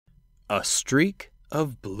A streak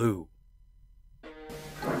of blue.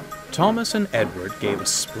 Thomas and Edward gave a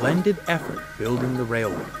splendid effort building the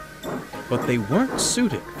railway, but they weren't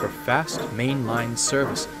suited for fast mainline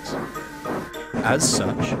services. As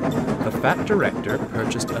such, the fat director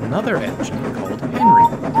purchased another engine called Henry.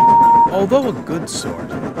 Although a good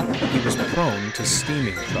sort, he was prone to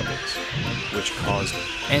steaming troubles, which caused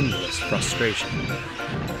endless frustration.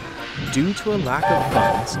 Due to a lack of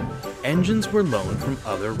funds, engines were loaned from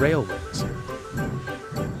other railways.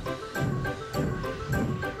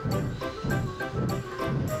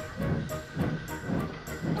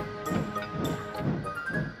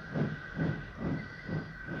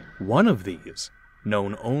 One of these,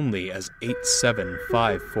 known only as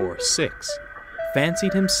 87546,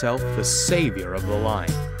 fancied himself the savior of the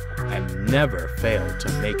line and never failed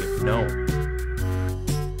to make it known.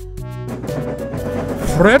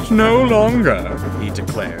 "Fret no longer," he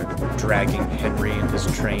declared, dragging Henry and his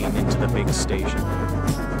train into the big station.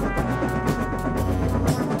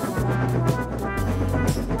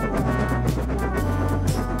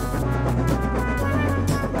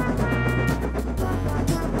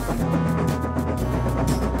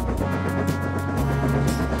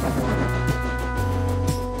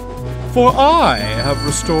 "For I have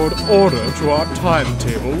restored order to our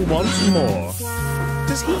timetable once more."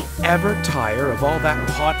 "Does he ever tire of all that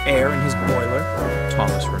hot air in his boiler?"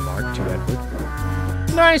 Thomas remarked to Edward.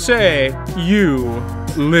 "I say, you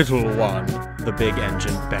little one," the big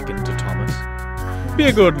engine beckoned to Thomas. "Be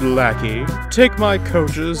a good lackey, take my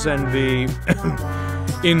coaches and the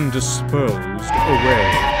indisposed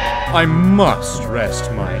away. I must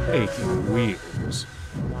rest my aching wheels."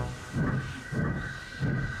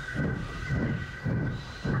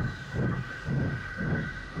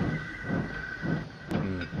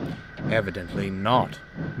 "Evidently not,"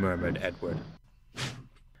 murmured Edward.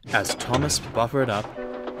 As Thomas buffered up,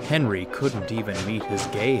 Henry couldn't even meet his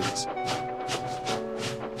gaze.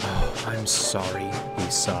 "Oh, I'm sorry,"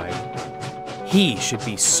 he sighed. "He should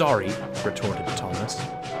be sorry," retorted Thomas.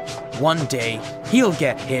 "One day, he'll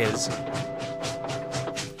get his."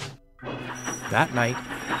 That night,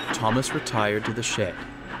 Thomas retired to the shed.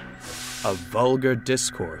 A vulgar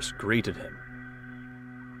discourse greeted him.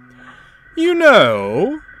 "You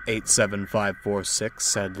know," 87546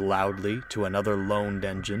 said loudly to another loaned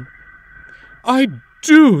engine, "I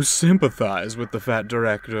do sympathize with the fat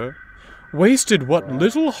director. Wasted what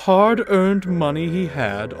little hard-earned money he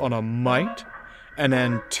had on a mite, an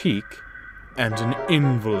antique, and an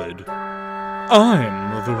invalid.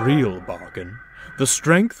 I'm the real bargain. The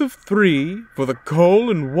strength of 3 for the coal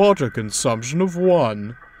and water consumption of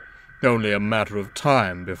 1. Only a matter of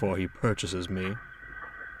time before he purchases me."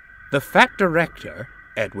 "The fat director,"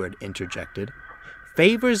 Edward interjected,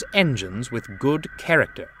 "favors engines with good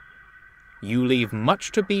character. You leave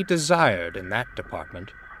much to be desired in that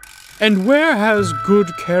department." "And where has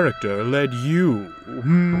good character led you,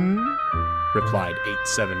 replied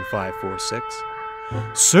 87546.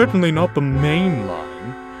 "Certainly not the main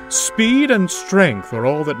line. Speed and strength are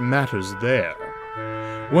all that matters there.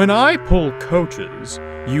 When I pull coaches,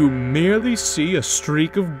 you merely see a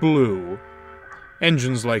streak of blue.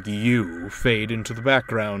 Engines like you fade into the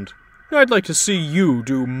background. I'd like to see you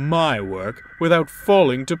do my work without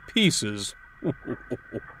falling to pieces."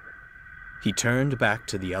 He turned back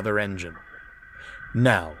to the other engine.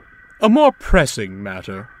 "Now, a more pressing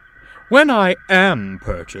matter. When I am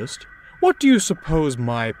purchased, what do you suppose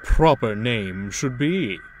my proper name should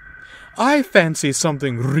be? I fancy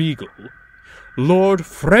something regal. Lord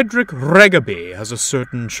Frederick Regaby has a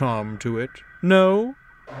certain charm to it. No?"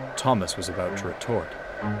 Thomas was about to retort,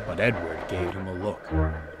 but Edward gave him a look.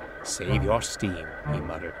 "Save your steam," he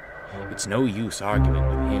muttered. "It's no use arguing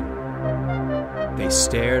with him." They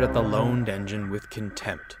stared at the loaned engine with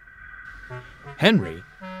contempt. Henry,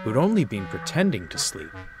 who'd only been pretending to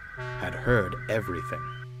sleep, had heard everything.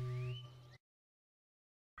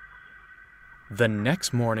 The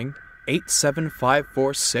next morning,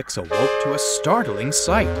 87546 awoke to a startling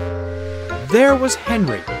sight. There was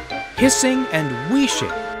Henry, hissing and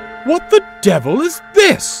wheezing. "What the devil is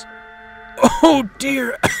this?" "Oh,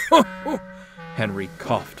 dear!" Henry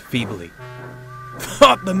coughed feebly.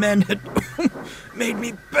 "Thought the men had made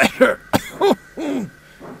me better."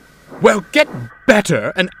 "Well, get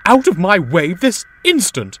better and out of my way this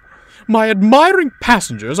instant. My admiring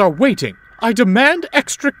passengers are waiting. I demand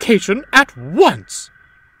extrication at once."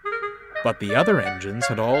 But the other engines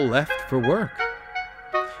had all left for work.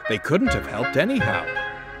 They couldn't have helped anyhow.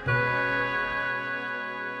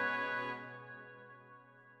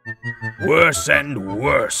 "Worse and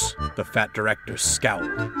worse," the fat director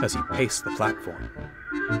scowled as he paced the platform.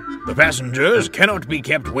 The passengers cannot be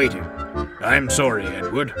kept waiting. I'm sorry,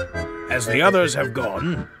 Edward. As the others have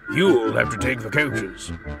gone, you'll have to take the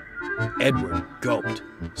coaches. Edward gulped,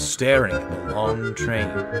 staring at the long train.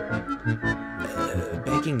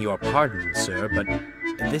 Begging your pardon, sir, but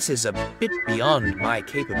this is a bit beyond my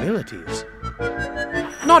capabilities.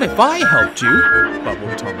 Not if I helped you,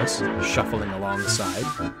 bubbled Thomas, shuffling alongside.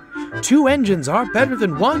 2 engines are better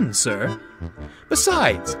than 1, sir.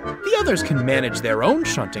 Besides, the others can manage their own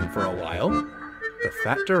shunting for a while. The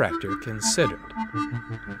fat director considered.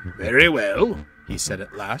 Very well, he said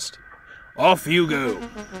at last. Off you go.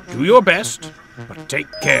 Do your best, but take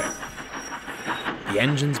care. The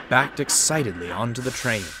engines backed excitedly onto the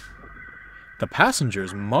train. The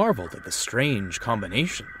passengers marveled at the strange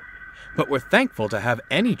combination, but were thankful to have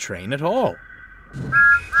any train at all.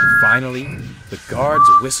 Finally, the guard's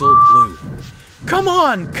whistle blew. "Come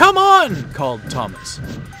on, come on!" called Thomas.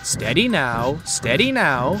 Steady now,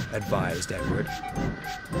 advised Edward.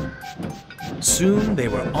 Soon they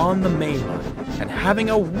were on the main line and having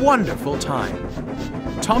a wonderful time.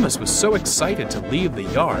 Thomas was so excited to leave the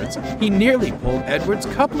yards, he nearly pulled Edward's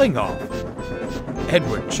coupling off.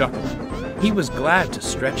 Edward chuckled. He was glad to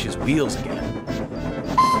stretch his wheels again.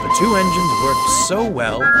 The 2 engines worked so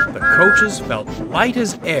well, the coaches felt light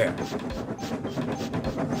as air.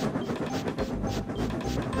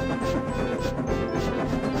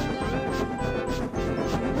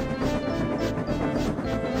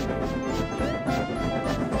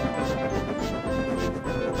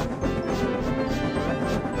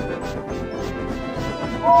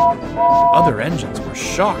 Other engines were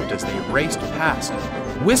shocked as they raced past,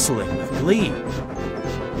 whistling with glee.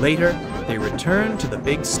 Later, they returned to the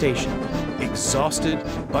big station, exhausted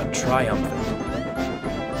but triumphant.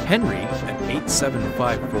 Henry, at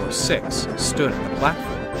 87546, stood at the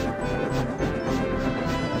platform.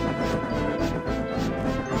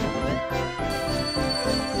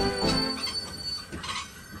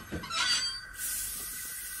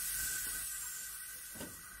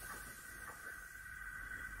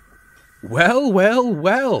 "Well, well,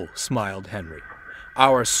 well," smiled Henry.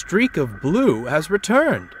 "Our streak of blue has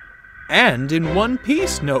returned. And in one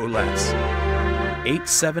piece, no less."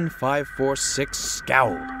 87546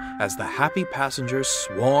 scowled as the happy passengers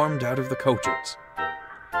swarmed out of the coaches.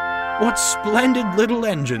 "What splendid little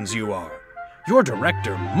engines you are! Your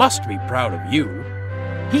director must be proud of you."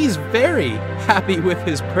 "He's very happy with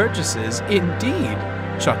his purchases indeed,"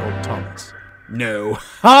 chuckled Thomas. "No,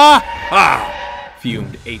 ha ha!"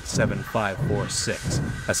 fumed 87546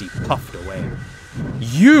 as he puffed away.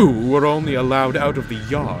 "You were only allowed out of the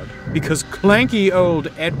yard because clanky old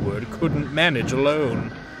Edward couldn't manage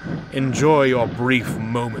alone. Enjoy your brief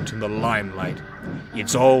moment in the limelight.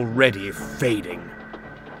 It's already fading."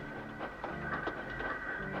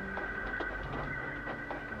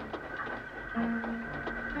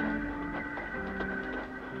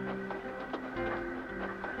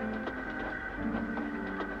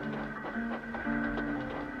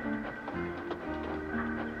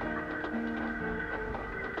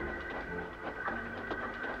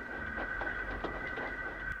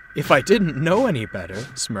 "If I didn't know any better,"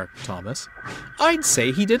 smirked Thomas, "I'd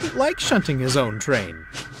say he didn't like shunting his own train."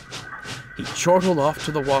 He chortled off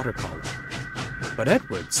to the water column, but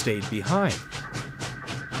Edward stayed behind.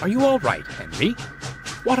 "Are you all right, Henry?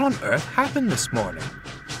 What on earth happened this morning?"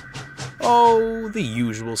 "Oh, the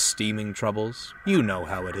usual steaming troubles. You know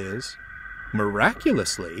how it is."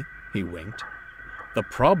 "Miraculously," he winked, "the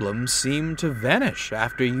problem seemed to vanish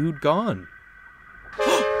after you'd gone."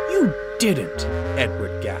 "You didn't!"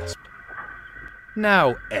 Edward gasped.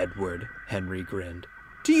 "Now, Edward," Henry grinned,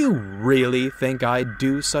 "do you really think I'd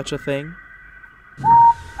do such a thing?"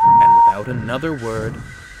 And without another word,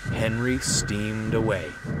 Henry steamed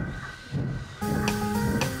away.